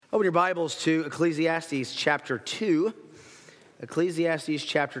Open your Bibles to Ecclesiastes chapter 2. Ecclesiastes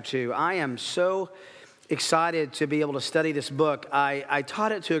chapter 2. I am so excited to be able to study this book. I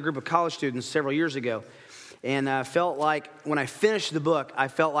taught it to a group of college students several years ago, and I felt like when I finished the book, I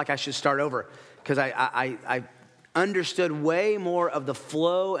felt like I should start over because I understood way more of the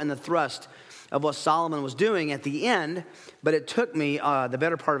flow and the thrust of what Solomon was doing at the end, but it took me the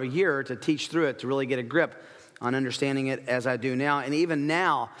better part of a year to teach through it, to really get a grip on understanding it as I do now. And even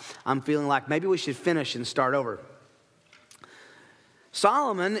now, I'm feeling like maybe we should finish and start over.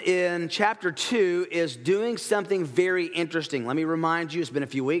 Solomon in chapter 2 is doing something very interesting. Let me remind you, it's been a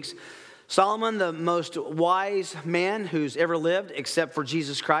few weeks. Solomon, the most wise man who's ever lived, except for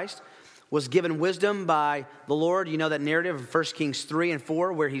Jesus Christ, was given wisdom by the Lord. You know that narrative of 1 Kings 3 and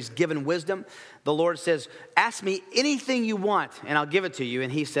 4 where he's given wisdom. The Lord says, ask me anything you want and I'll give it to you.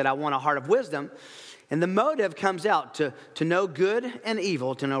 And he said, I want a heart of wisdom. And the motive comes out to know good and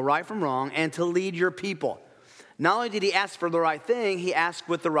evil, to know right from wrong, and to lead your people. Not only did he ask for the right thing, he asked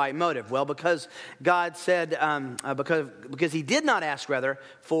with the right motive. Well, because God said, because he did not ask, rather,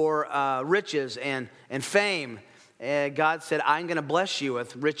 for riches and fame, God said, I'm going to bless you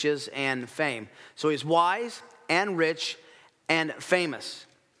with riches and fame. So he's wise and rich and famous.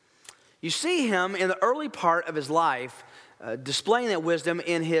 You see him in the early part of his life displaying that wisdom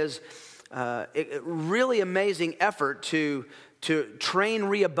in his really amazing effort to train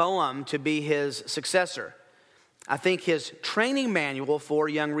Rehoboam to be his successor. I think his training manual for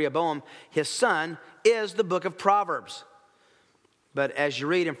young Rehoboam, his son, is the book of Proverbs. But as you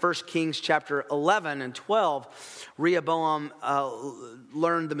read in 1 Kings chapter 11 and 12, Rehoboam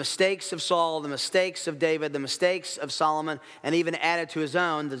learned the mistakes of Saul, the mistakes of David, the mistakes of Solomon, and even added to his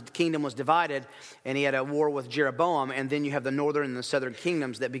own. The kingdom was divided, and he had a war with Jeroboam. And then you have the northern and the southern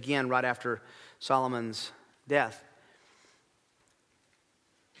kingdoms that began right after Solomon's death.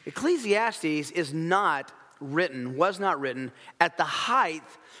 Ecclesiastes was not written at the height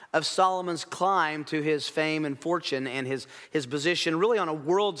of Solomon's climb to his fame and fortune and his position really on a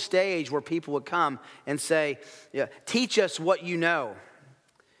world stage where people would come and say, yeah, teach us what you know.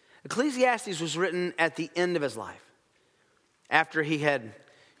 Ecclesiastes was written at the end of his life, after he had,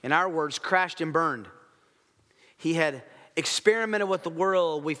 in our words, crashed and burned. He had experimented with the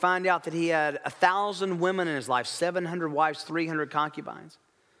world. We find out that he had 1,000 women in his life, 700 wives, 300 concubines.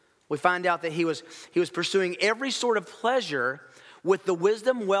 We find out that he was pursuing every sort of pleasure with the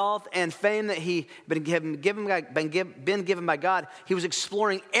wisdom, wealth, and fame that he been given by God. He was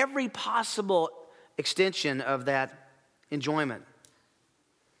exploring every possible extension of that enjoyment.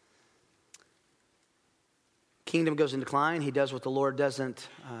 Kingdom goes in decline. He does what the Lord doesn't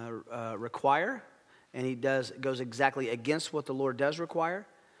require, and he goes exactly against what the Lord does require.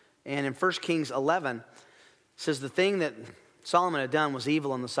 And in 1 Kings 11, it says the thing that Solomon had done was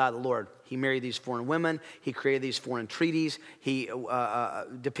evil in the sight of the Lord. He married these foreign women. He created these foreign treaties. He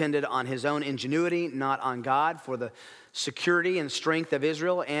depended on his own ingenuity, not on God, for the security and strength of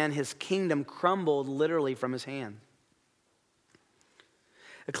Israel, and his kingdom crumbled literally from his hand.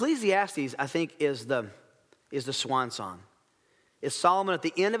 Ecclesiastes, I think, is the swan song. It's Solomon at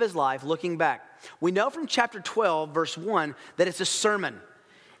the end of his life looking back. We know from chapter 12, verse 1, that it's a sermon.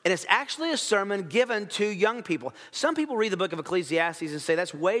 And it's actually a sermon given to young people. Some people read the book of Ecclesiastes and say,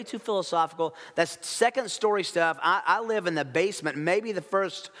 that's way too philosophical. That's second story stuff. I live in the basement, maybe the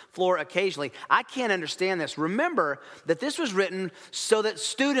first floor occasionally. I can't understand this. Remember that this was written so that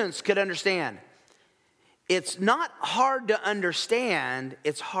students could understand. It's not hard to understand.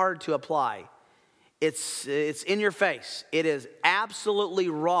 It's hard to apply. It's in your face. It is absolutely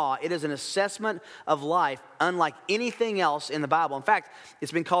raw. It is an assessment of life unlike anything else in the Bible. In fact,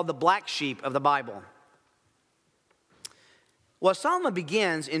 it's been called the black sheep of the Bible. Well, Solomon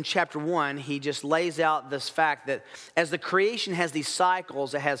begins in chapter 1. He just lays out this fact that as the creation has these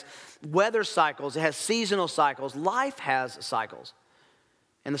cycles, it has weather cycles, it has seasonal cycles, life has cycles.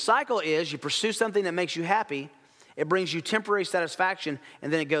 And the cycle is you pursue something that makes you happy, it brings you temporary satisfaction,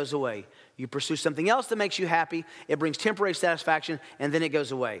 and then it goes away. You pursue something else that makes you happy, it brings temporary satisfaction, and then it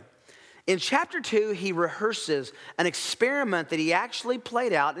goes away. In chapter 2, he rehearses an experiment that he actually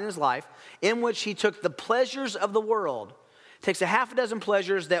played out in his life in which he took the pleasures of the world, takes a half a dozen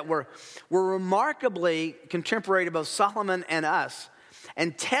pleasures that were remarkably contemporary to both Solomon and us,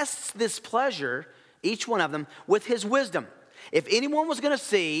 and tests this pleasure, each one of them, with his wisdom. If anyone was going to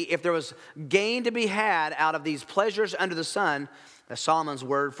see if there was gain to be had out of these pleasures under the sun, that's Solomon's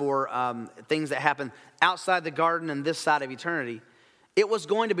word for things that happen outside the garden and this side of eternity, it was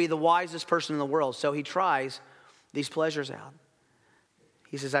going to be the wisest person in the world. So he tries these pleasures out.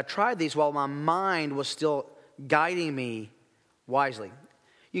 He says, I tried these while my mind was still guiding me wisely.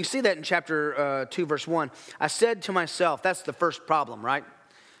 You can see that in chapter 2, verse 1. I said to myself, that's the first problem, right?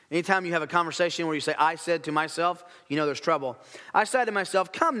 Anytime you have a conversation where you say, I said to myself, you know there's trouble. I said to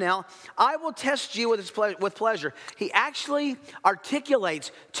myself, come now, I will test you with pleasure. He actually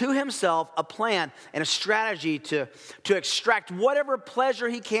articulates to himself a plan and a strategy to extract whatever pleasure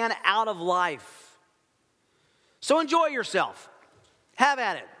he can out of life. So enjoy yourself. Have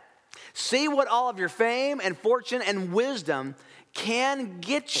at it. See what all of your fame and fortune and wisdom can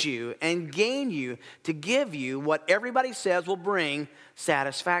get you and gain you to give you what everybody says will bring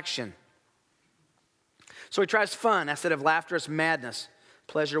satisfaction. So he tries fun. Instead of laughter, it's madness.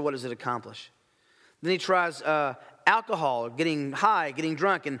 Pleasure, what does it accomplish? Then he tries alcohol, getting high, getting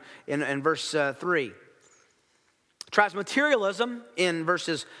drunk in verse 3. Tries materialism in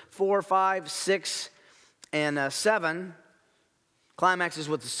verses 4, 5, 6, and 7. Climaxes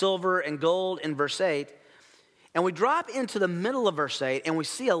with the silver and gold in verse 8. And we drop into the middle of verse 8, and we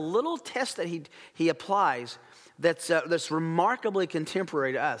see a little test that he applies that's remarkably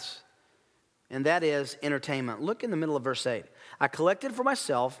contemporary to us. And that is entertainment. Look in the middle of verse 8. I collected for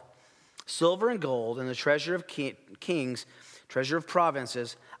myself silver and gold and the treasure of kings, treasure of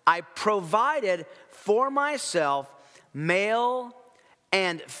provinces. I provided for myself male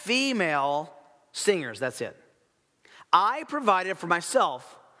and female singers. That's it. I provided for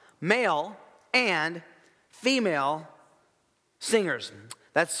myself male and female singers.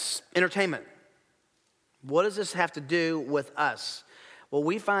 That's entertainment. What does this have to do with us? Well,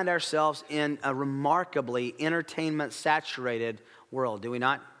 we find ourselves in a remarkably entertainment-saturated world, do we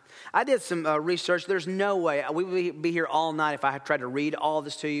not? I did some research. There's no way. We would be here all night if I had tried to read all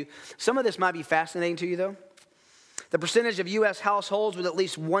this to you. Some of this might be fascinating to you, though. The percentage of U.S. households with at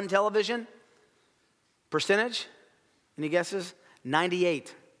least one television. Percentage? Any guesses?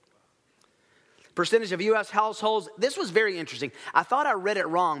 98. Percentage of U.S. households. This was very interesting. I thought I read it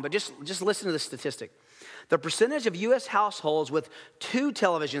wrong, but just listen to this statistic. The percentage of U.S. households with 2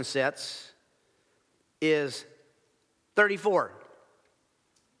 television sets is 34.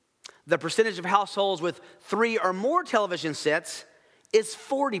 The percentage of households with 3 or more television sets is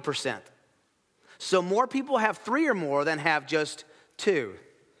 40%. So more people have 3 or more than have just 2.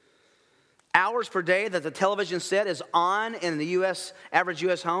 Hours per day that the television set is on in the average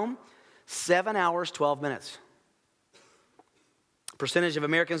U.S. home, 7 hours, 12 minutes. Percentage of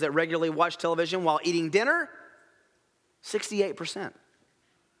Americans that regularly watch television while eating dinner, 68%.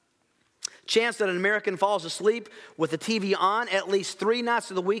 Chance that an American falls asleep with the TV on at least 3 nights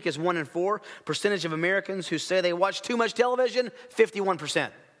of the week is 1 in 4. Percentage of Americans who say they watch too much television,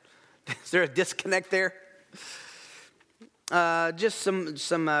 51%. Is there a disconnect there? Just some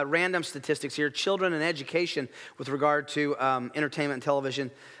random statistics here. Children and education with regard to entertainment and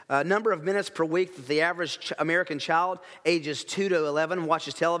television. Number of minutes per week that the average American child ages 2 to 11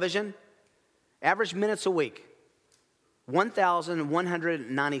 watches television. Average minutes a week,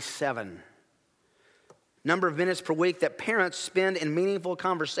 1,197. Number of minutes per week that parents spend in meaningful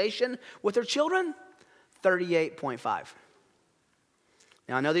conversation with their children, 38.5.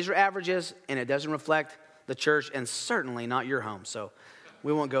 Now, I know these are averages, and it doesn't reflect the church, and certainly not your home, so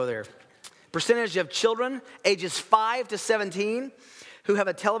we won't go there. Percentage of children ages 5 to 17 who have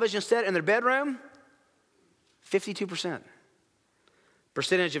a television set in their bedroom, 52%.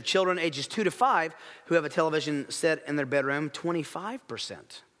 Percentage of children ages 2 to 5 who have a television set in their bedroom,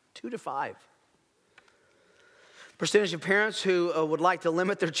 25%. 2 to 5. Percentage of parents who would like to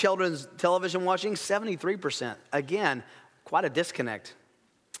limit their children's television watching, 73%. Again, quite a disconnect.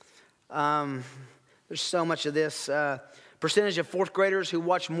 There's so much of this. Percentage of 4th graders who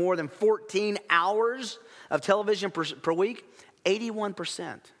watch more than 14 hours of television per week,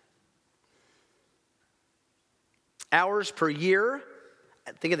 81%. Hours per year,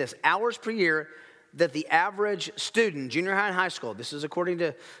 think of this, hours per year that the average student, junior high and high school, this is according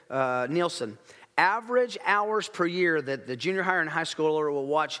to Nielsen, average hours per year that the junior high and high schooler will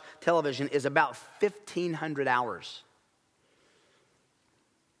watch television is about 1,500 hours.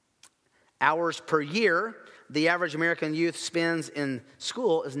 Hours per year, the average American youth spends in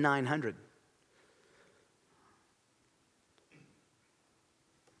school is 900.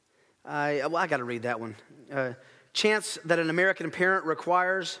 I got to read that one. Chance that an American parent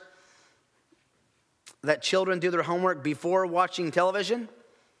requires that children do their homework before watching television,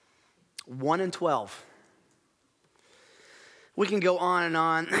 1 in 12. We can go on and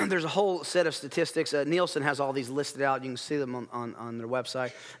on. There's a whole set of statistics. Nielsen has all these listed out. You can see them on their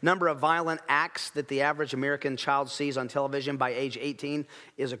website. Number of violent acts that the average American child sees on television by age 18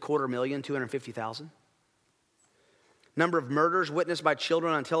 is 250,000, 250,000. Number of murders witnessed by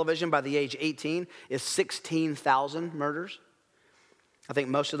children on television by the age 18 is 16,000 murders. I think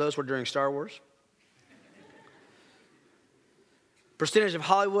most of those were during Star Wars. Percentage of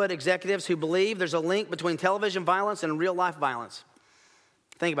Hollywood executives who believe there's a link between television violence and real life violence.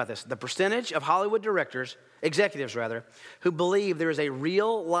 Think about this. The percentage of Hollywood executives, who believe there is a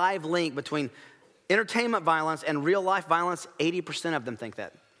real live link between entertainment violence and real life violence, 80% of them think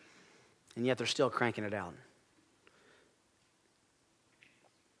that. And yet they're still cranking it out.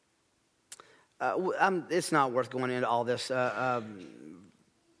 It's not worth going into all this.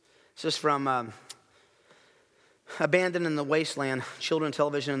 It's just from Abandoned in the Wasteland, Children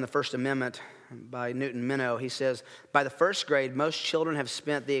Television and the First Amendment by Newton Minow. He says, by the first grade, most children have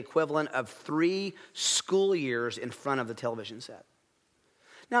spent the equivalent of 3 school years in front of the television set.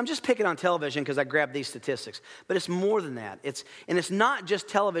 Now, I'm just picking on television because I grabbed these statistics, but it's more than that. It's not just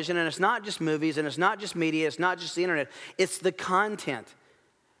television, and it's not just movies, and it's not just media, it's not just the internet. It's the content.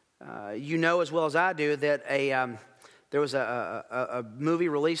 You know as well as I do that there was a movie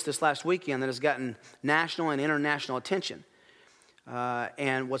released this last weekend that has gotten national and international attention.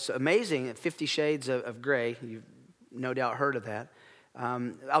 And what's amazing, 50 Shades of Grey, you've no doubt heard of that.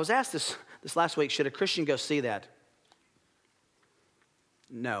 I was asked this last week, should a Christian go see that?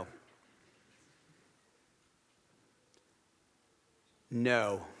 No.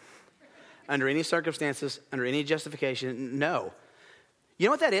 No. Under any circumstances, under any justification, no. You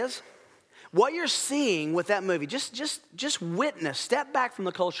know what that is? What you're seeing with that movie, just witness, step back from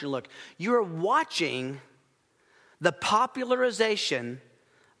the culture and look. You're watching the popularization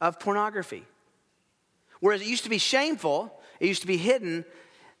of pornography. Whereas it used to be shameful, it used to be hidden,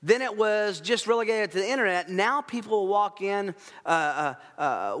 then it was just relegated to the internet. Now people walk in with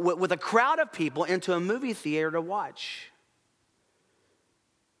a crowd of people into a movie theater to watch.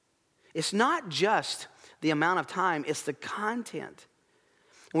 It's not just the amount of time, it's the content.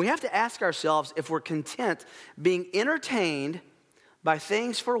 And we have to ask ourselves if we're content being entertained by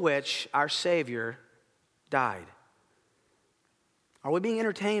things for which our Savior died. Are we being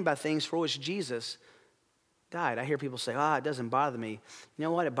entertained by things for which Jesus died? I hear people say, it doesn't bother me. You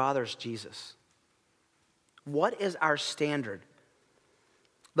know what? It bothers Jesus. What is our standard?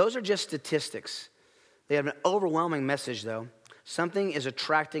 Those are just statistics. They have an overwhelming message, though. Something is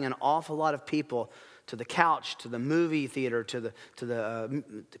attracting an awful lot of people to the couch, to the movie theater, to the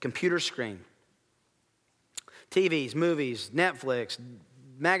computer screen. TVs, movies, Netflix,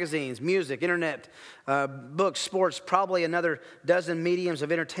 magazines, music, internet, books, sports, probably another dozen mediums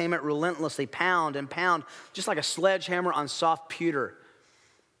of entertainment relentlessly pound and pound, just like a sledgehammer on soft pewter.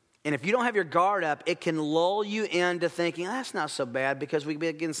 And if you don't have your guard up, it can lull you into thinking, that's not so bad, because we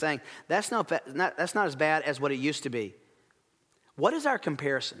begin saying, that's not as bad as what it used to be. What is our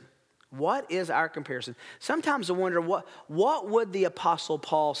comparison? What is our comparison? Sometimes I wonder, what would the Apostle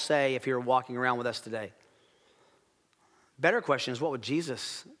Paul say if he were walking around with us today? Better question is, what would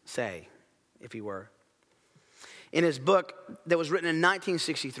Jesus say if he were? In his book that was written in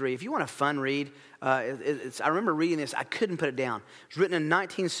 1963, if you want a fun read, I remember reading this, I couldn't put it down. It was written in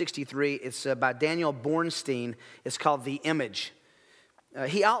 1963. It's by Daniel Bornstein. It's called The Image.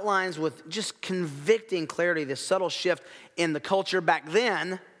 He outlines with just convicting clarity this subtle shift in the culture back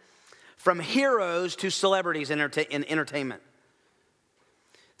then from heroes to celebrities in entertainment.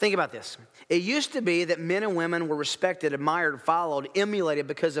 Think about this. It used to be that men and women were respected, admired, followed, emulated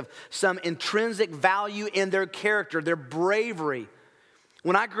because of some intrinsic value in their character, their bravery.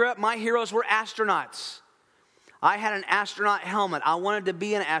 When I grew up, my heroes were astronauts. I had an astronaut helmet. I wanted to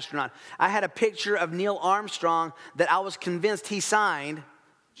be an astronaut. I had a picture of Neil Armstrong that I was convinced he signed,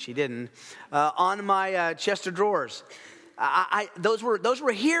 she didn't, on my chest of drawers. Those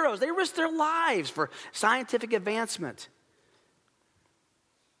were heroes. They risked their lives for scientific advancement.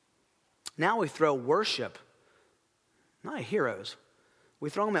 Now we throw worship, not at heroes. We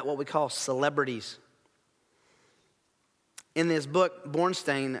throw them at what we call celebrities. In this book,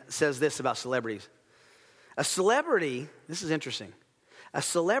 Bornstein says this about celebrities. A celebrity, this is interesting. A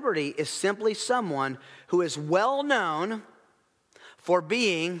celebrity is simply someone who is well known for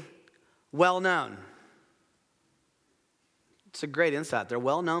being well known. It's a great insight. They're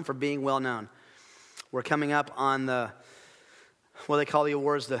well known for being well known. We're coming up on what they call the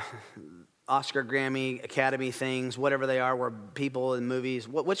awards, the Oscar, Grammy, Academy things, whatever they are, where people in movies.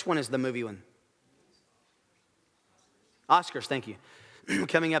 Which one is the movie one? Oscars, thank you.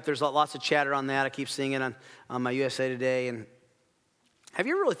 Coming up, there's lots of chatter on that. I keep seeing it on my USA Today. And have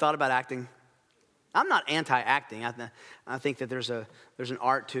you ever really thought about acting? I'm not anti-acting. I think that there's an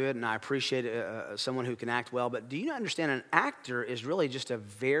art to it, and I appreciate someone who can act well. But do you understand an actor is really just a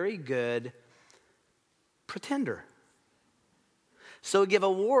very good pretender? So we give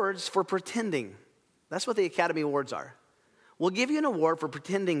awards for pretending. That's what the Academy Awards are. we'll give you an award for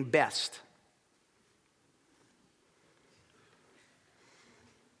pretending best.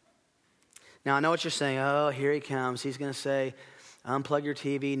 Now, I know what you're saying. Oh, here he comes. He's going to say, unplug your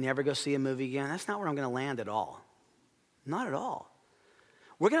TV, never go see a movie again. That's not where I'm going to land at all. Not at all.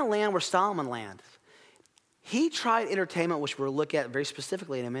 We're going to land where Solomon landed. He tried entertainment, which we'll look at very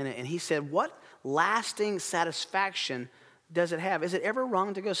specifically in a minute, and he said, what lasting satisfaction does it have? Is it ever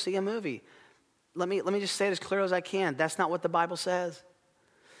wrong to go see a movie? Let me just say it as clear as I can. That's not what the Bible says.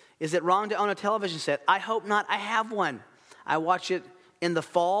 Is it wrong to own a television set? I hope not. I have one. I watch it in the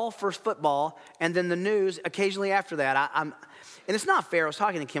fall for football, and then the news occasionally after that. And it's not fair. I was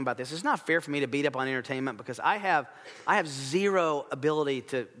talking to Kim about this. It's not fair for me to beat up on entertainment because I have zero ability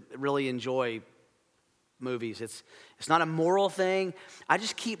to really enjoy movies. It's not a moral thing. I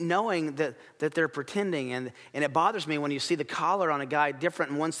just keep knowing that they're pretending, and it bothers me when you see the collar on a guy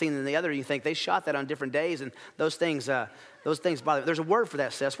different in one scene than the other. You think they shot that on different days, and those things bother. There's a word for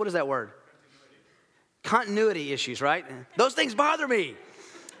that, Seth. What is that word? Continuity issues, right? Those things bother me.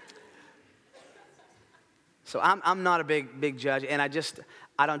 So I'm not a big judge, and I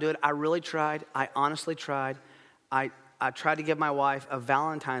don't do it. I really tried. I honestly tried. I tried to give my wife a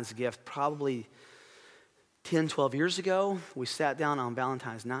Valentine's gift probably 10, 12 years ago. We sat down on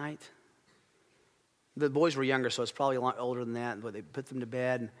Valentine's night. The boys were younger, so it's probably a lot older than that, but they put them to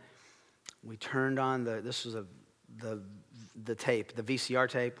bed. We turned on the tape, the VCR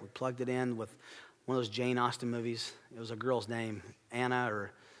tape. We plugged it in with one of those Jane Austen movies. It was a girl's name, Anna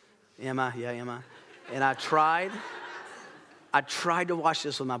or Emma. Yeah, Emma. And I tried to watch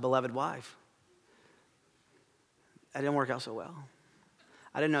this with my beloved wife. It didn't work out so well.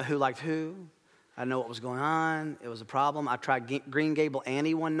 I didn't know who liked who. I didn't know what was going on. It was a problem. I tried Green Gable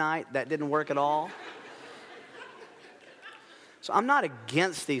Annie one night. That didn't work at all. So I'm not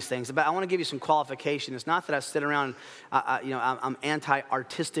against these things, but I want to give you some qualification. It's not that I sit around, I'm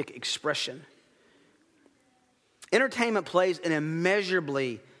anti-artistic expression. Entertainment plays an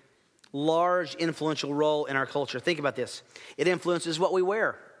immeasurably large, influential role in our culture. Think about this. It influences what we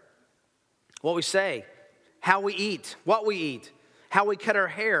wear, what we say, how we eat, what we eat, how we cut our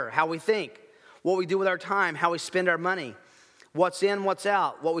hair, how we think, what we do with our time, how we spend our money, what's in, what's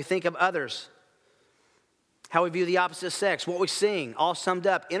out, what we think of others, how we view the opposite sex, what we sing, all summed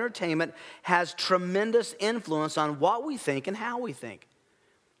up. Entertainment has tremendous influence on what we think and how we think.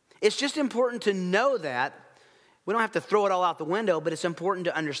 It's just important to know that. We don't have to throw it all out the window, but it's important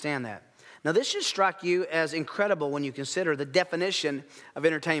to understand that. Now, this should strike you as incredible when you consider the definition of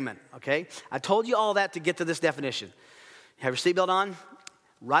entertainment, okay? I told you all that to get to this definition. Have your seatbelt on?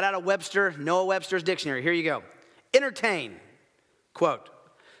 Right out of Noah Webster's dictionary. Here you go. Entertain, quote,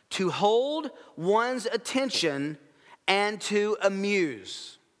 to hold one's attention and to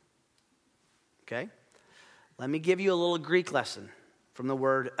amuse. Okay? Let me give you a little Greek lesson from the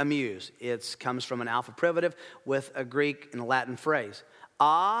word amuse. It comes from an alpha privative with a Greek and a Latin phrase.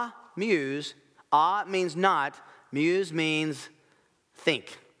 Amuse. Means not. Muse means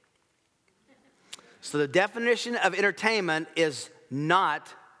think. So the definition of entertainment is not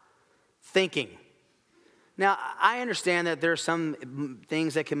thinking. Now, I understand that there are some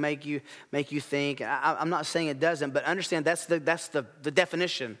things that can make you think. I'm not saying it doesn't, but understand that's the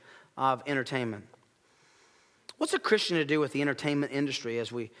definition of entertainment. What's a Christian to do with the entertainment industry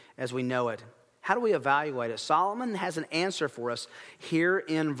as we know it? How do we evaluate it? Solomon has an answer for us here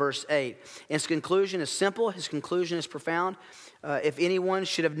in verse 8. His conclusion is simple. His conclusion is profound. If anyone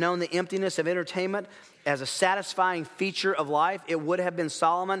should have known the emptiness of entertainment as a satisfying feature of life, it would have been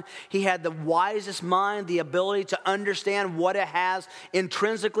Solomon. He had the wisest mind, the ability to understand what it has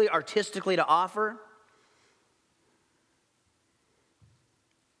intrinsically, artistically to offer.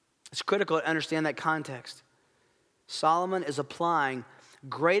 It's critical to understand that context. Solomon is applying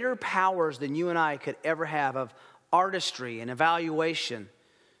greater powers than you and I could ever have of artistry and evaluation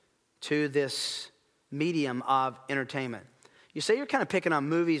to this medium of entertainment. You say you're kind of picking on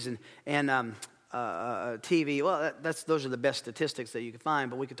movies and TV. Well, those are the best statistics that you can find,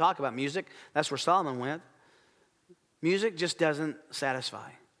 but we could talk about music. That's where Solomon went. Music just doesn't satisfy.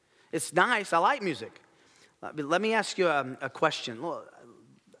 It's nice. I like music. But let me ask you a question. Well,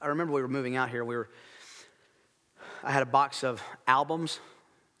 I remember we were moving out here. I had a box of albums.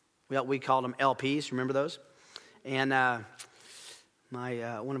 We called them LPs. Remember those? And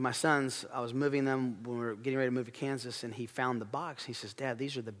one of my sons, I was moving them when we were getting ready to move to Kansas, and he found the box. He says, "Dad,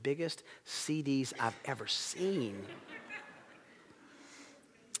 these are the biggest CDs I've ever seen."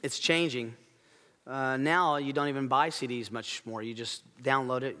 It's changing. Now you don't even buy CDs much more. You just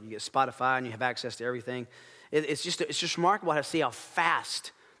download it. You get Spotify, and you have access to everything. It's just remarkable to see how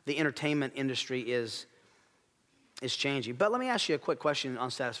fast the entertainment industry is is changing. But let me ask you a quick question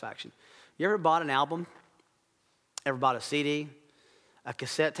on satisfaction. You ever bought an album? Ever bought a CD, a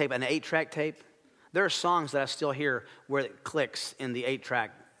cassette tape, an 8-track tape? There are songs that I still hear where it clicks in the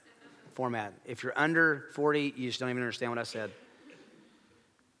 8-track format. If you're under 40, you just don't even understand what I said.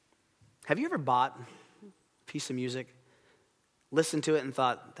 Have you ever bought a piece of music, listened to it, and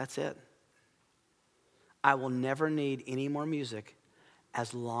thought, that's it? I will never need any more music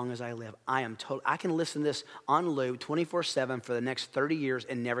as long as I live. I can listen to this on loop 24/7 for the next 30 years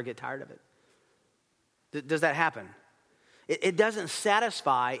and never get tired of it. Does that happen? It doesn't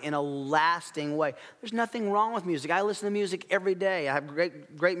satisfy in a lasting way. There's nothing wrong with music. I listen to music every day. I have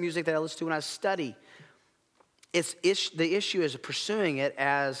great music that I listen to when I study. The issue is pursuing it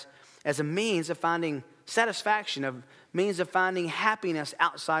as a means of finding satisfaction, a means of finding happiness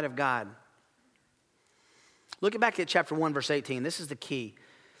outside of God. Look back at chapter 1, verse 18. This is the key.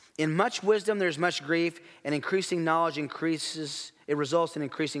 In much wisdom, there's much grief, and increasing knowledge results in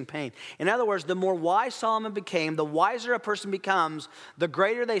increasing pain. In other words, the more wise Solomon became, the wiser a person becomes, the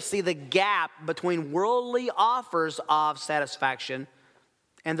greater they see the gap between worldly offers of satisfaction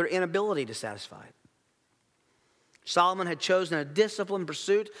and their inability to satisfy it. Solomon had chosen a disciplined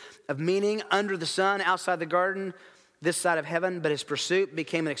pursuit of meaning under the sun, outside the garden, this side of heaven, but his pursuit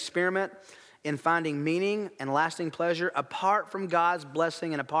became an experiment in finding meaning and lasting pleasure apart from God's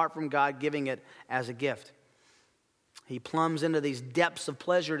blessing and apart from God giving it as a gift. He plumbs into these depths of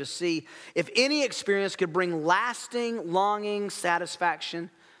pleasure to see if any experience could bring lasting, longing satisfaction.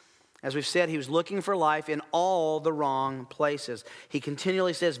 As we've said, he was looking for life in all the wrong places. He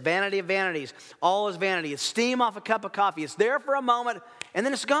continually says, vanity of vanities, all is vanity. It's steam off a cup of coffee. It's there for a moment, and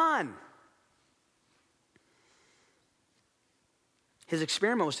then it's gone. His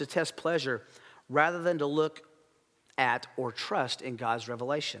experiment was to test pleasure rather than to look at or trust in God's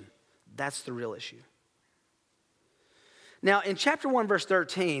revelation. That's the real issue. Now, in chapter 1, verse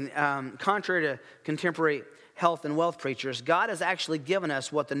 13, contrary to contemporary health and wealth preachers, God has actually given us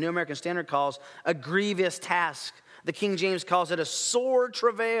what the New American Standard calls a grievous task. The King James calls it a sore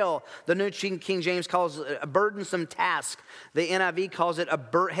travail. The New King James calls it a burdensome task. The NIV calls it a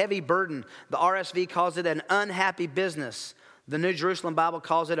heavy burden. The RSV calls it an unhappy business. The New Jerusalem Bible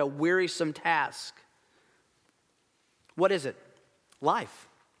calls it a wearisome task. What is it? Life.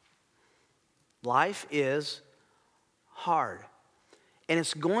 Life is hard. And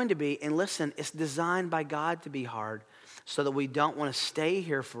it's going to be, and listen, it's designed by God to be hard so that we don't want to stay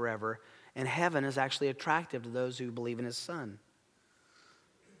here forever. And heaven is actually attractive to those who believe in his Son.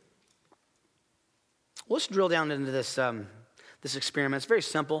 Let's drill down into this experiment. It's very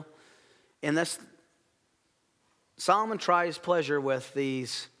simple. And that's Solomon tries pleasure with a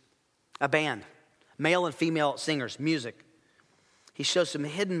band, male and female singers, music. He shows some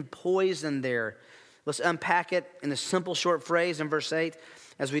hidden poison there. Let's unpack it in a simple short phrase in verse 8.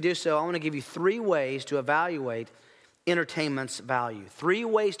 As we do so, I want to give you 3 ways to evaluate entertainment's value. 3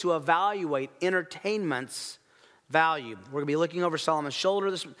 ways to evaluate entertainment's value. We're going to be looking over Solomon's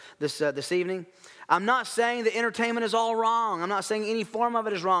shoulder this evening. I'm not saying that entertainment is all wrong. I'm not saying any form of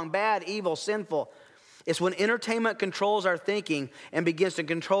it is wrong, bad, evil, sinful. It's when entertainment controls our thinking and begins to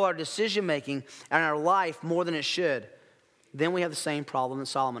control our decision-making and our life more than it should. Then we have the same problem that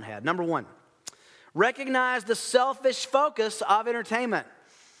Solomon had. Number 1, recognize the selfish focus of entertainment.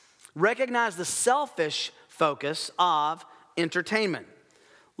 Recognize the selfish focus of entertainment.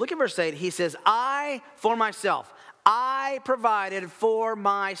 Look at verse 8. He says, I provided for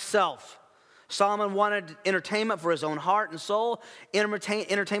myself. Solomon wanted entertainment for his own heart and soul.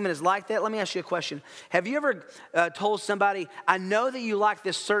 Entertainment is like that. Let me ask you a question. Have you ever told somebody, I know that you like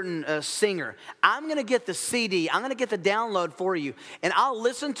this certain singer. I'm going to get the CD. I'm going to get the download for you. And I'll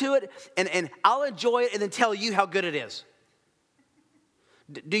listen to it and I'll enjoy it and then tell you how good it is.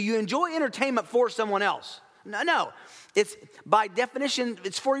 Do you enjoy entertainment for someone else? No. It's by definition,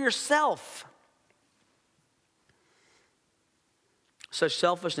 it's for yourself. Such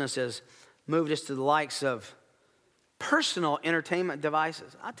selfishness has moved us to the likes of personal entertainment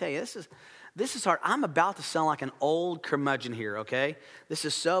devices. I'll tell you, this is hard. I'm about to sound like an old curmudgeon here, okay? This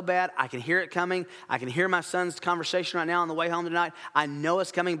is so bad. I can hear it coming. I can hear my son's conversation right now on the way home tonight. I know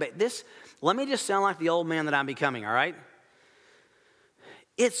it's coming, but let me just sound like the old man that I'm becoming, all right?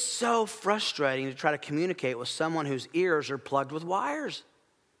 It's so frustrating to try to communicate with someone whose ears are plugged with wires.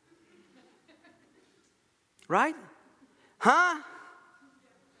 Right? Huh?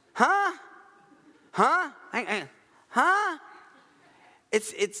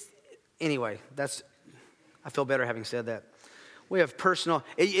 It's anyway, I feel better having said that. We have personal,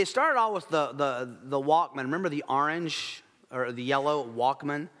 it started all with the Walkman. Remember the orange or the yellow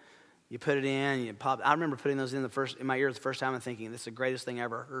Walkman? You put it in, you pop. I remember putting those in my ears the first time and thinking, this is the greatest thing I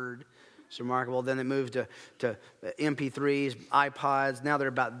ever heard. It's remarkable. Then it moved to MP3s, iPods. Now they're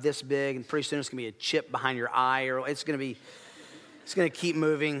about this big, and pretty soon it's going to be a chip behind your eye, or it's going to keep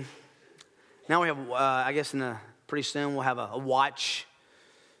moving. Now we have, I guess pretty soon we'll have a watch.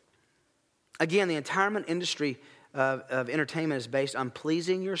 Again, the entire industry of entertainment is based on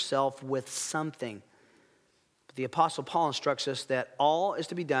pleasing yourself with something. But the Apostle Paul instructs us that all is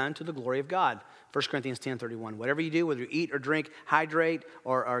to be done to the glory of God. 1 Corinthians 10:31. Whatever you do, whether you eat or drink, hydrate,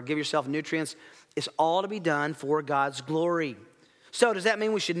 or give yourself nutrients, it's all to be done for God's glory. So does that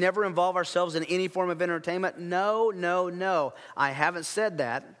mean we should never involve ourselves in any form of entertainment? No. I haven't said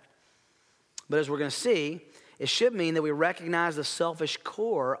that. But as we're going to see, it should mean that we recognize the selfish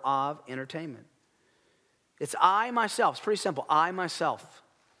core of entertainment. It's I, myself. It's pretty simple. I, myself.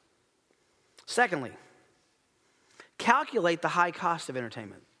 Secondly, calculate the high cost of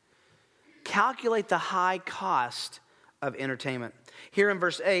entertainment. Calculate the high cost of entertainment. Here in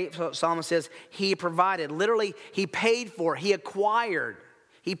verse 8, Solomon says, he provided, literally, he paid for, he acquired,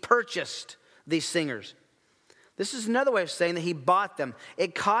 he purchased these singers. This is another way of saying that he bought them.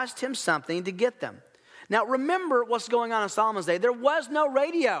 It cost him something to get them. Now, remember what's going on in Solomon's day. There was no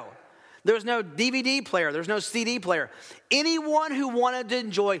radio. There was no DVD player. There was no CD player. Anyone who wanted to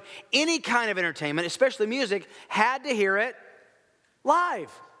enjoy any kind of entertainment, especially music, had to hear it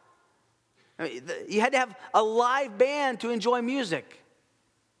live. I mean, you had to have a live band to enjoy music.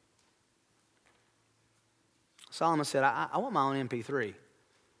 Solomon said, I want my own MP3.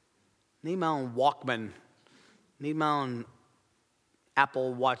 Need my own Walkman. Need my own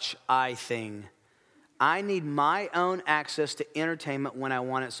Apple Watch eye thing. I need my own access to entertainment when I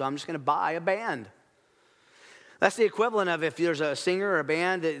want it, so I'm just going to buy a band. That's the equivalent of if there's a singer or a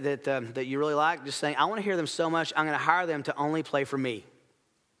band that you really like, just saying, I want to hear them so much, I'm going to hire them to only play for me.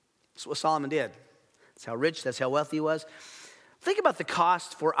 That's what Solomon did. That's how rich, that's how wealthy he was. Think about the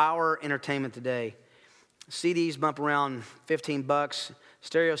cost for our entertainment today. CDs bump around $15.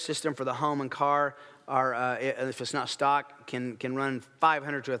 Stereo system for the home and car are, if it's not stock, can run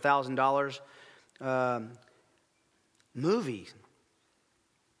 $500 to $1,000. Movies,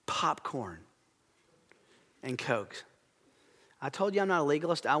 popcorn, and Coke. I told you I'm not a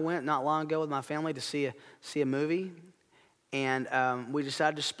legalist. I went not long ago with my family to see a movie, and we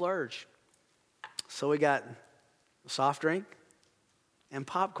decided to splurge. So we got a soft drink and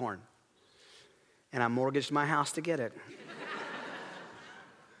popcorn, and I mortgaged my house to get it.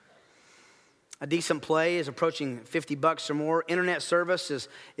 A decent play is approaching $50 or more. Internet service is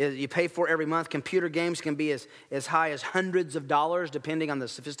you pay for every month. Computer games can be as high as hundreds of dollars, depending on the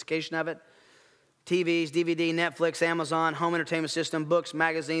sophistication of it. TVs, DVD, Netflix, Amazon, home entertainment system, books,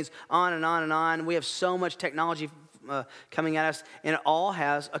 magazines, on and on and on. We have so much technology coming at us, and it all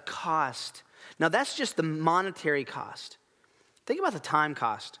has a cost. Now, that's just the monetary cost. Think about the time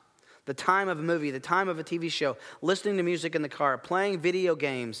cost. The time of a movie, the time of a TV show, listening to music in the car, playing video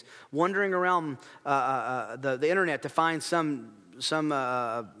games, wandering around the internet to find some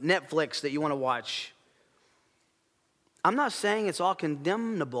Netflix that you want to watch. I'm not saying it's all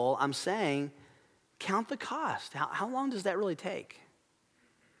condemnable. I'm saying count the cost. How long does that really take?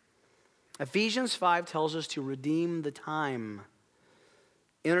 Ephesians 5 tells us to redeem the time.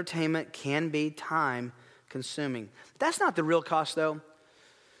 Entertainment can be time consuming. That's not the real cost, though.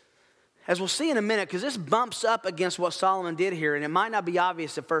 As we'll see in a minute, because this bumps up against what Solomon did here, and it might not be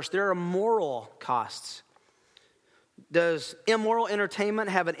obvious at first, there are moral costs. Does immoral entertainment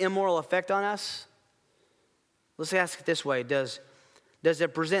have an immoral effect on us? Let's ask it this way. Does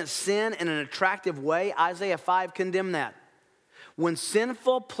it present sin in an attractive way? Isaiah 5 condemned that. When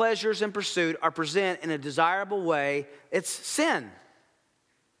sinful pleasures and pursuit are presented in a desirable way, it's sin.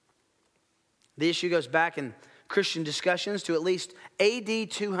 The issue goes back in Christian discussions to at least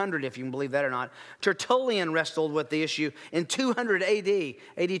AD 200, if you can believe that or not. Tertullian wrestled with the issue in 200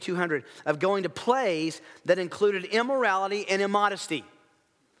 AD 200, of going to plays that included immorality and immodesty.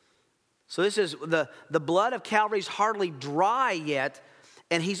 So this is, the blood of Calvary's hardly dry yet,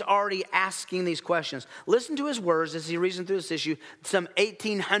 and he's already asking these questions. Listen to his words as he reasoned through this issue some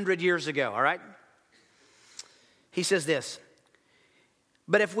 1,800 years ago, all right? He says this,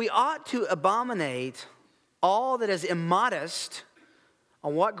 but if we ought to abominate all that is immodest,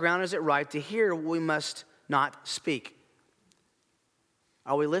 on what ground is it right to hear we must not speak?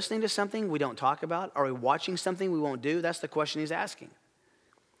 Are we listening to something we don't talk about? Are we watching something we won't do? That's the question he's asking.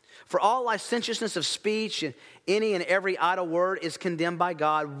 For all licentiousness of speech and any and every idle word is condemned by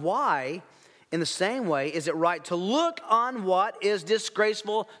God. Why, in the same way, is it right to look on what is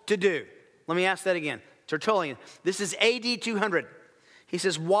disgraceful to do? Let me ask that again. Tertullian, this is AD 200. He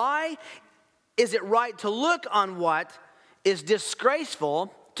says, why is it right to look on what is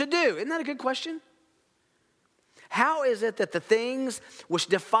disgraceful to do? Isn't that a good question? How is it that the things which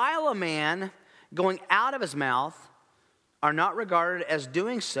defile a man going out of his mouth are not regarded as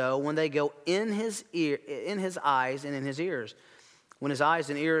doing so when they go in his eyes and in his ears? When his eyes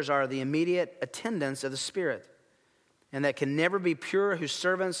and ears are the immediate attendants of the Spirit, and that can never be pure, whose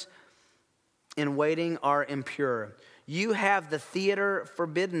servants in waiting are impure. You have the theater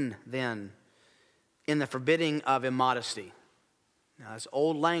forbidden then, in the forbidding of immodesty. Now, that's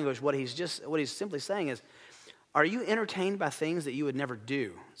old language. What he's simply saying is, are you entertained by things that you would never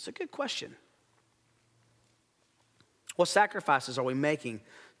do? It's a good question. What sacrifices are we making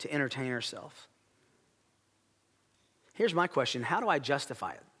to entertain ourselves? Here's my question. How do I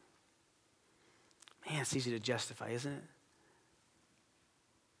justify it? Man, it's easy to justify, isn't it?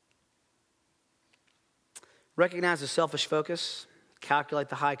 Recognize the selfish focus. Calculate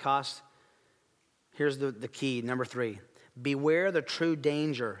the high cost. Here's the key, number 3. Beware the true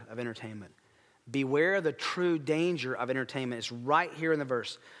danger of entertainment. Beware the true danger of entertainment. It's right here in the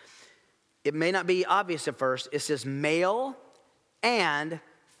verse. It may not be obvious at first. It says male and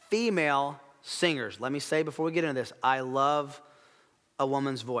female singers. Let me say before we get into this, I love a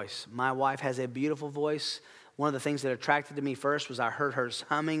woman's voice. My wife has a beautiful voice. One of the things that attracted to me first was I heard her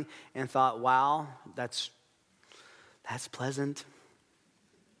humming and thought, wow, that's pleasant.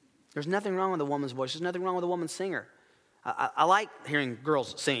 There's nothing wrong with a woman's voice. There's nothing wrong with a woman singer. I like hearing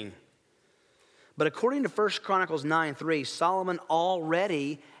girls sing. But according to 1 Chronicles 9:3, Solomon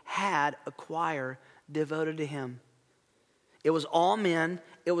already had a choir devoted to him. It was all men.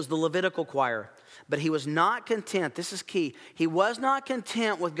 It was the Levitical choir. But he was not content. This is key. He was not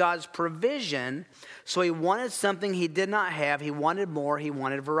content with God's provision, so he wanted something he did not have. He wanted more. He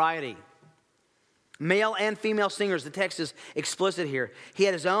wanted variety. Male and female singers, the text is explicit here. He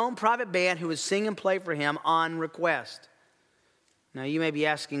had his own private band who would sing and play for him on request. Now, you may be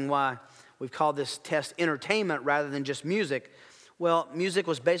asking why we've called this test entertainment rather than just music. Well, music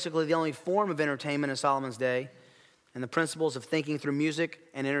was basically the only form of entertainment in Solomon's day, and the principles of thinking through music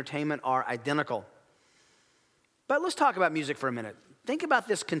and entertainment are identical. But let's talk about music for a minute. Think about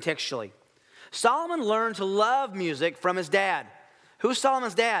this contextually. Solomon learned to love music from his dad. Who's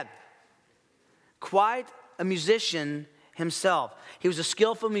Solomon's dad? Quite a musician himself. He was a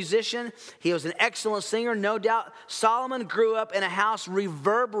skillful musician. He was an excellent singer. No doubt Solomon grew up in a house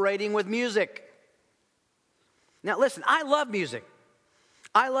reverberating with music. Now listen, I love music.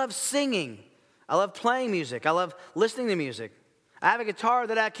 I love singing. I love playing music. I love listening to music. I have a guitar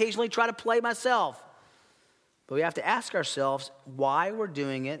that I occasionally try to play myself. But we have to ask ourselves why we're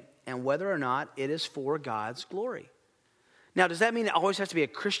doing it and whether or not it is for God's glory. Now, does that mean it always has to be a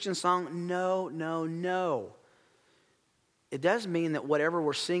Christian song? No. It does mean that whatever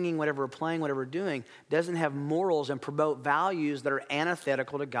we're singing, whatever we're playing, whatever we're doing, doesn't have morals and promote values that are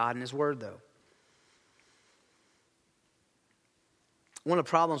antithetical to God and His Word, though. One of the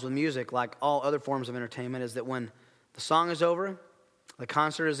problems with music, like all other forms of entertainment, is that when the song is over, the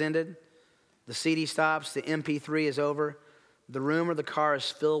concert is ended, the CD stops, the MP3 is over, the room or the car is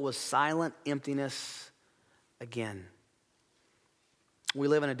filled with silent emptiness again. We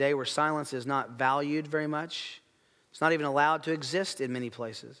live in a day where silence is not valued very much. It's not even allowed to exist in many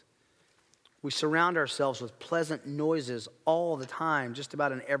places. We surround ourselves with pleasant noises all the time, just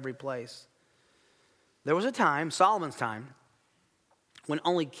about in every place. There was a time, Solomon's time, when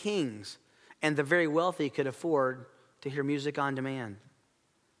only kings and the very wealthy could afford to hear music on demand.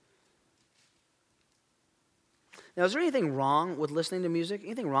 Now, is there anything wrong with listening to music?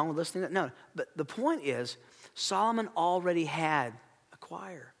 Anything wrong with listening to No, but the point is, Solomon already had a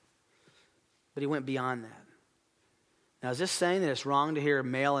choir, but he went beyond that. Now, is this saying that it's wrong to hear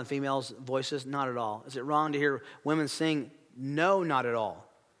male and female voices? Not at all. Is it wrong to hear women sing? No, not at all.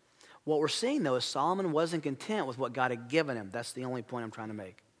 What we're seeing, though, is Solomon wasn't content with what God had given him. That's the only point I'm trying to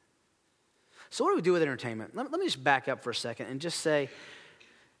make. So what do we do with entertainment? Let me just back up for a second and just say,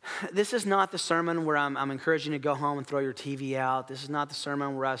 this is not the sermon where I'm encouraging you to go home and throw your TV out. This is not the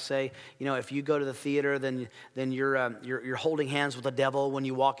sermon where I say, if you go to the theater, then you're holding hands with the devil when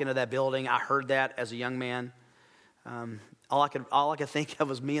you walk into that building. I heard that as a young man. All I could think of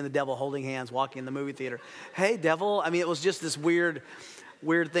was me and the devil holding hands walking in the movie theater. Hey, devil. I mean, it was just this weird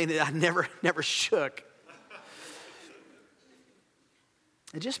thing that I never shook.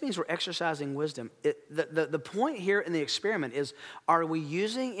 It just means we're exercising wisdom. The point here in the experiment is, are we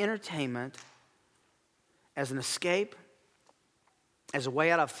using entertainment as an escape, as a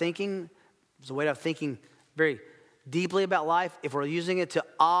way out of thinking, very deeply about life? If we're using it to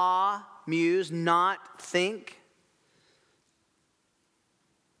amuse, not think,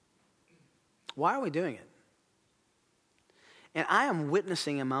 Why are we doing it? And I am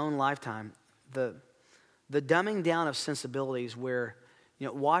witnessing in my own lifetime the dumbing down of sensibilities where,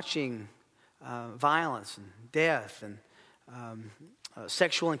 watching violence and death and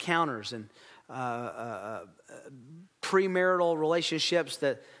sexual encounters and premarital relationships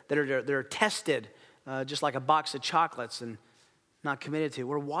that are tested just like a box of chocolates and not committed to.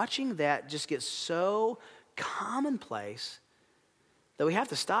 We're watching that just get so commonplace that we have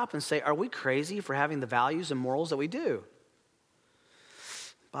to stop and say, are we crazy for having the values and morals that we do?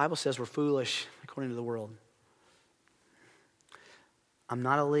 The Bible says we're foolish according to the world. I'm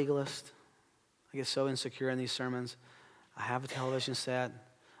not a legalist. I get so insecure in these sermons. I have a television set.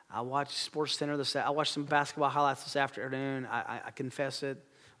 I watch Sports Center. I watched some basketball highlights this afternoon. I confess it.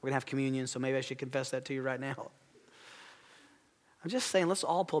 We're going to have communion, so maybe I should confess that to you right now. I'm just saying, let's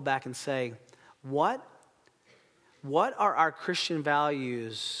all pull back and say, what are our Christian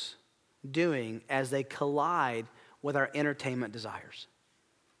values doing as they collide with our entertainment desires?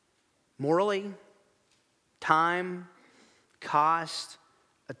 Morally, time, cost,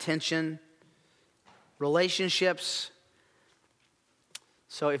 attention, relationships.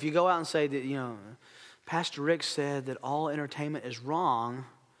 So if you go out and say that, Pastor Rick said that all entertainment is wrong,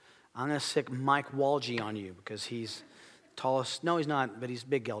 I'm going to sick Mike Walgie on you because he's tallest. No, he's not, but he's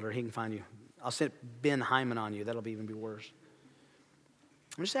Big Gelder. He can find you. I'll send Ben Hyman on you. That'll even be worse.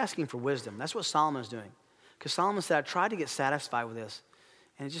 I'm just asking for wisdom. That's what Solomon is doing. Because Solomon said, I tried to get satisfied with this,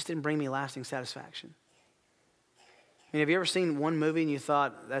 and it just didn't bring me lasting satisfaction. I mean, have you ever seen one movie and you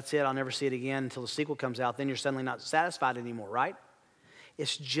thought, that's it, I'll never see it again until the sequel comes out, then you're suddenly not satisfied anymore, right?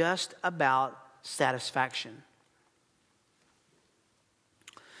 It's just about satisfaction.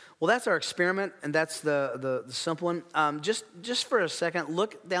 Well, that's our experiment, and that's the simple one. Just for a second,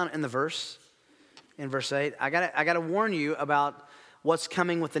 look down in the verse, in verse 8. I gotta warn you about what's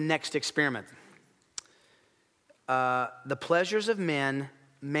coming with the next experiment. The pleasures of men,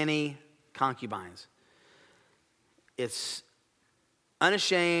 many concubines. It's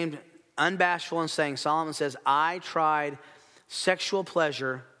unashamed, unbashful in saying, Solomon says, I tried sexual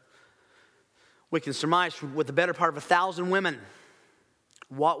pleasure. We can surmise with the better part of 1,000 women.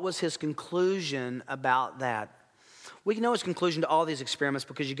 What was his conclusion about that? We can know his conclusion to all these experiments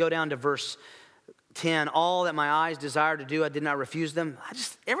because you go down to verse 10. All that my eyes desired to do, I did not refuse them.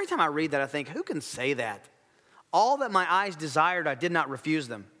 Every time I read that, I think, who can say that? All that my eyes desired, I did not refuse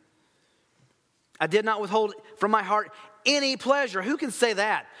them. I did not withhold from my heart any pleasure. Who can say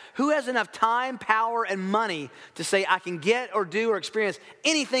that? Who has enough time, power, and money to say I can get or do or experience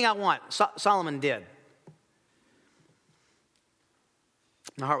anything I want? Solomon did.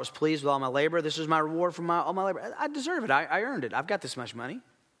 My heart was pleased with all my labor. This was my reward for all my labor. I deserve it. I earned it. I've got this much money.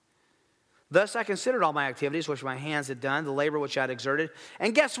 Thus I considered all my activities, which my hands had done, the labor which I had exerted.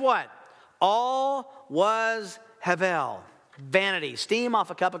 And guess what? All was Havel, vanity, steam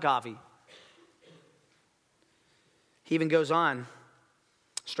off a cup of coffee. He even goes on,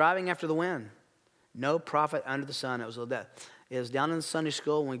 striving after the wind. No profit under the sun. It was down in Sunday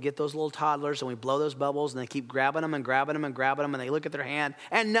school when we get those little toddlers and we blow those bubbles and they keep grabbing them and grabbing them and grabbing them and they look at their hand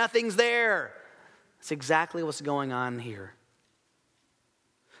and nothing's there. That's exactly what's going on here.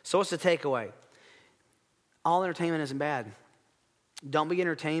 So what's the takeaway? All entertainment isn't bad. Don't be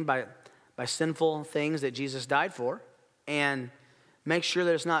entertained by sinful things that Jesus died for, and make sure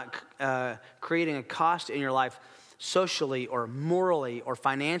that it's not creating a cost in your life socially or morally or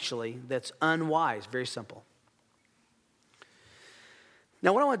financially that's unwise. Very simple.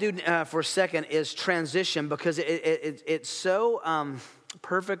 Now, what I want to do for a second is transition because it so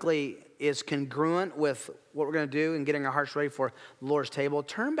perfectly is congruent with what we're going to do and getting our hearts ready for the Lord's table.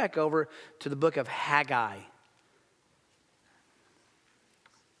 Turn back over to the book of Haggai.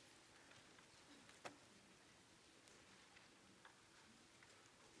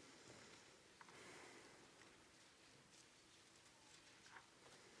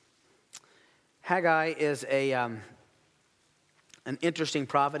 Haggai is an interesting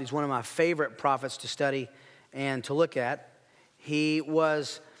prophet. He's one of my favorite prophets to study and to look at. He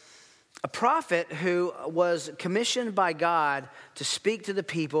was a prophet who was commissioned by God to speak to the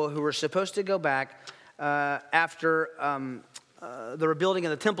people who were supposed to go back after the rebuilding of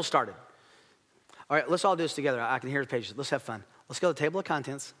the temple started. All right, let's all do this together. I can hear the pages. Let's have fun. Let's go to the table of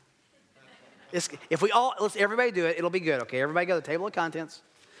contents. Let's everybody do it. It'll be good. Okay, everybody go to the table of contents.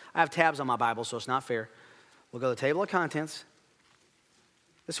 I have tabs on my Bible, so it's not fair. We'll go to the table of contents.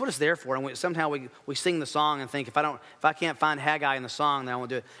 That's what it's there for. And somehow we sing the song and think, if I can't find Haggai in the song, then I won't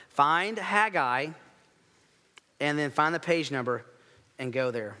do it. Find Haggai, and then find the page number and go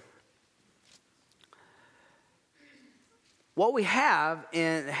there. What we have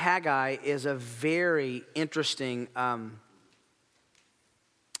in Haggai is a very interesting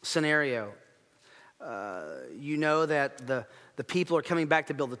scenario. You know that the people are coming back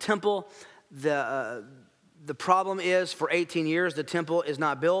to build the temple. The problem is for 18 years the temple is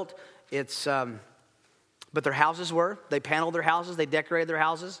not built. But their houses were. They paneled their houses. They decorated their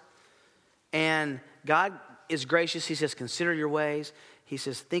houses. And God is gracious. He says, consider your ways. He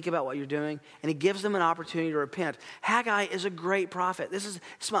says, think about what you're doing. And he gives them an opportunity to repent. Haggai is a great prophet.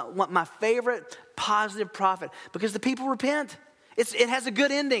 It's my favorite positive prophet because the people repent. It has a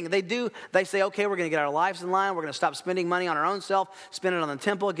good ending. They say, okay, we're going to get our lives in line. We're going to stop spending money on our own self, spend it on the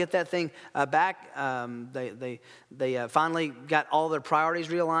temple, get that thing back. They finally got all their priorities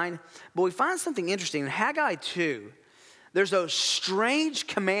realigned. But we find something interesting. In Haggai 2, there's a strange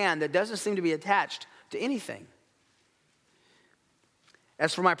command that doesn't seem to be attached to anything.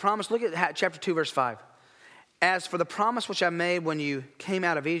 As for my promise, look at chapter 2, verse 5. As for the promise which I made when you came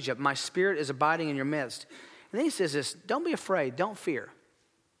out of Egypt, my spirit is abiding in your midst. And then he says this, don't be afraid, don't fear.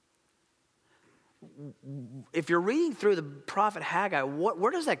 If you're reading through the prophet Haggai,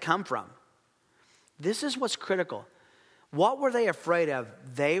 where does that come from? This is what's critical. What were they afraid of?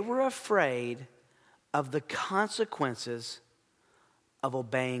 They were afraid of the consequences of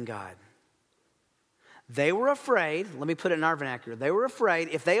obeying God. They were afraid, let me put it in our vernacular, they were afraid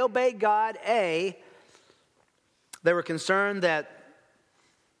if they obeyed God, they were concerned that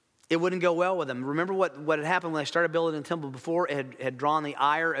it wouldn't go well with them. Remember what had happened when they started building the temple before? It had drawn the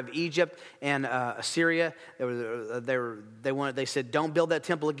ire of Egypt and Assyria. They said, don't build that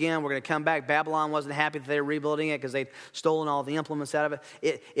temple again. We're going to come back. Babylon wasn't happy that they were rebuilding it because they'd stolen all the implements out of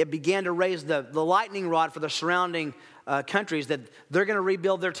it. It began to raise the lightning rod for the surrounding countries that they're going to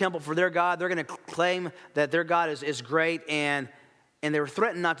rebuild their temple for their God. They're going to claim that their God is great, and they were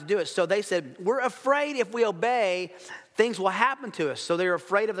threatened not to do it. So they said, we're afraid if we obey, things will happen to us. So they were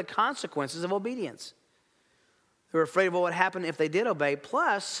afraid of the consequences of obedience. They were afraid of what would happen if they did obey.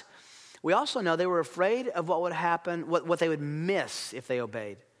 Plus, we also know they were afraid of what would happen, what they would miss if they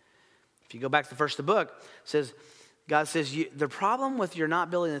obeyed. If you go back to the first of the book, God says, the problem with your not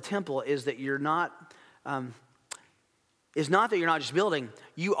building the temple is that you're not... is not that you're not just building.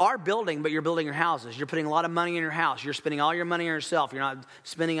 You are building, but you're building your houses. You're putting a lot of money in your house. You're spending all your money on yourself. You're not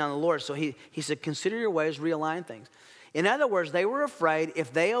spending on the Lord. So he said, consider your ways, realign things. In other words, they were afraid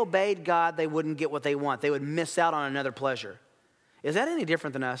if they obeyed God, they wouldn't get what they want. They would miss out on another pleasure. Is that any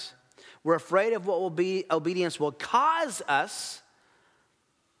different than us? We're afraid of what obedience will cause us,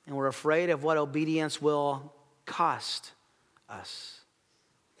 and we're afraid of what obedience will cost us.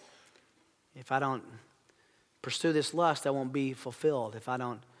 If I don't pursue this lust, I won't be fulfilled. If I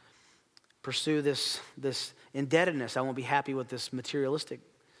don't pursue this indebtedness, I won't be happy with this materialistic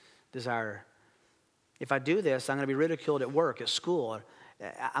desire. If I do this, I'm going to be ridiculed at work, at school.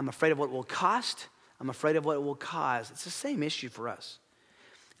 I'm afraid of what it will cost. I'm afraid of what it will cause. It's the same issue for us.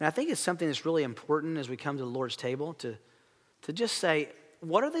 And I think it's something that's really important as we come to the Lord's table to just say,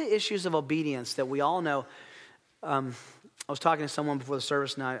 what are the issues of obedience that we all know? I was talking to someone before the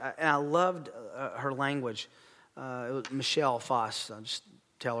service, and I loved her language. It was Michelle Foss. I'll just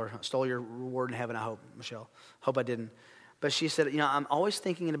tell her, I stole your reward in heaven, I hope, Michelle. Hope I didn't. But she said, I'm always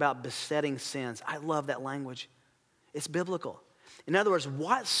thinking about besetting sins. I love that language. It's biblical. In other words,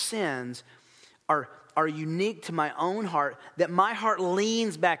 what sins are unique to my own heart that my heart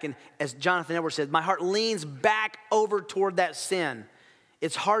leans back, and as Jonathan Edwards said, my heart leans back over toward that sin.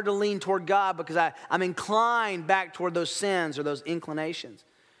 It's hard to lean toward God because I'm inclined back toward those sins or those inclinations.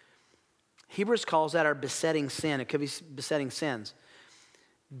 Hebrews calls that our besetting sin. It could be besetting sins.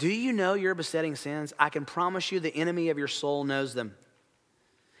 Do you know your besetting sins? I can promise you the enemy of your soul knows them.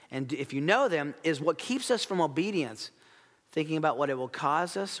 And if you know them, is what keeps us from obedience, thinking about what it will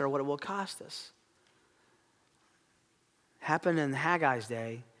cause us or what it will cost us. Happened in Haggai's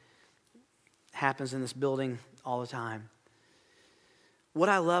day, happens in this building all the time. What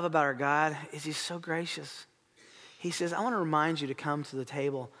I love about our God is he's so gracious. He says, I want to remind you to come to the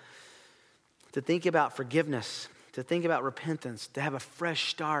table, to think about forgiveness, to think about repentance, to have a fresh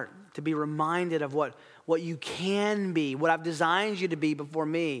start, to be reminded of what you can be, what I've designed you to be before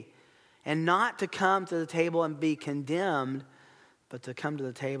me, and not to come to the table and be condemned, but to come to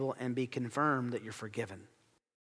the table and be confirmed that you're forgiven.